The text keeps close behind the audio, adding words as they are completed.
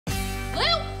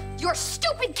Your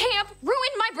stupid camp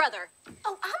ruined my brother.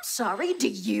 Oh, I'm sorry. Do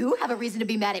you have a reason to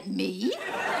be mad at me?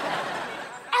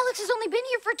 Alex has only been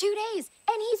here for 2 days,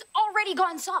 and he's already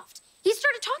gone soft. He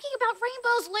started talking about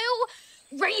rainbows, Lou.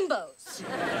 Rainbows.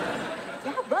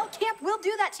 Yeah, well, camp will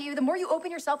do that to you. The more you open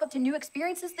yourself up to new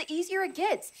experiences, the easier it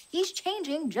gets. He's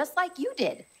changing just like you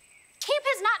did. Camp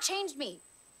has not changed me.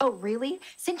 Oh, really?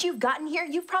 Since you've gotten here,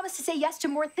 you've promised to say yes to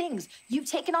more things. You've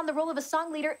taken on the role of a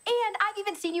song leader, and I've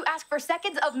even seen you ask for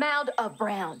seconds of Mound of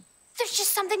Brown. There's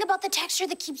just something about the texture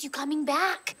that keeps you coming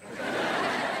back.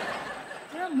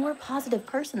 You're a more positive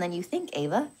person than you think,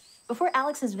 Ava. Before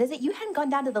Alex's visit, you hadn't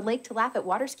gone down to the lake to laugh at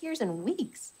water skiers in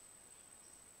weeks.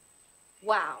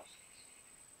 Wow.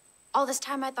 All this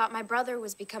time I thought my brother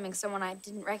was becoming someone I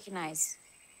didn't recognize.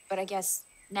 But I guess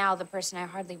now the person I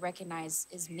hardly recognize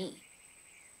is me.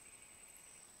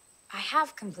 I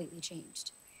have completely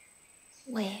changed.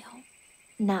 Well,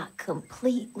 not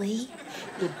completely.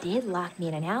 You did lock me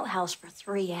in an outhouse for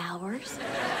 3 hours.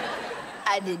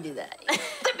 I didn't do that.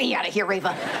 Get me out of here,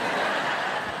 Ava.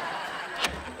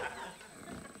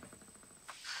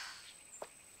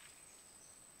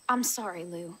 I'm sorry,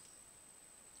 Lou.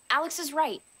 Alex is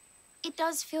right. It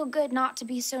does feel good not to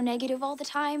be so negative all the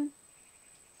time.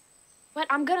 But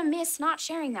I'm gonna miss not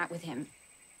sharing that with him.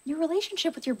 Your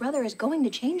relationship with your brother is going to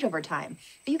change over time.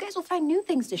 But you guys will find new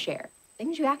things to share.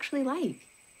 Things you actually like.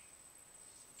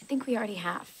 I think we already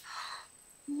have.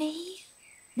 Me?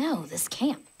 No, this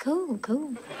camp. Cool.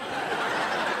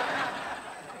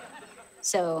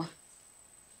 So,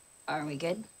 are we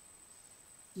good?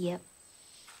 Yep.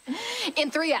 In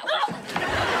 3 hours.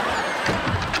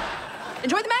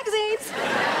 Enjoy the magazines!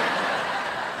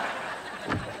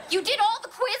 You did all the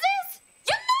quizzes?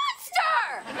 You monster!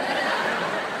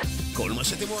 כל מה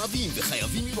שאתם אוהבים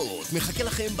וחייבים לראות מחכה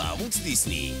לכם בערוץ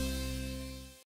דיסני.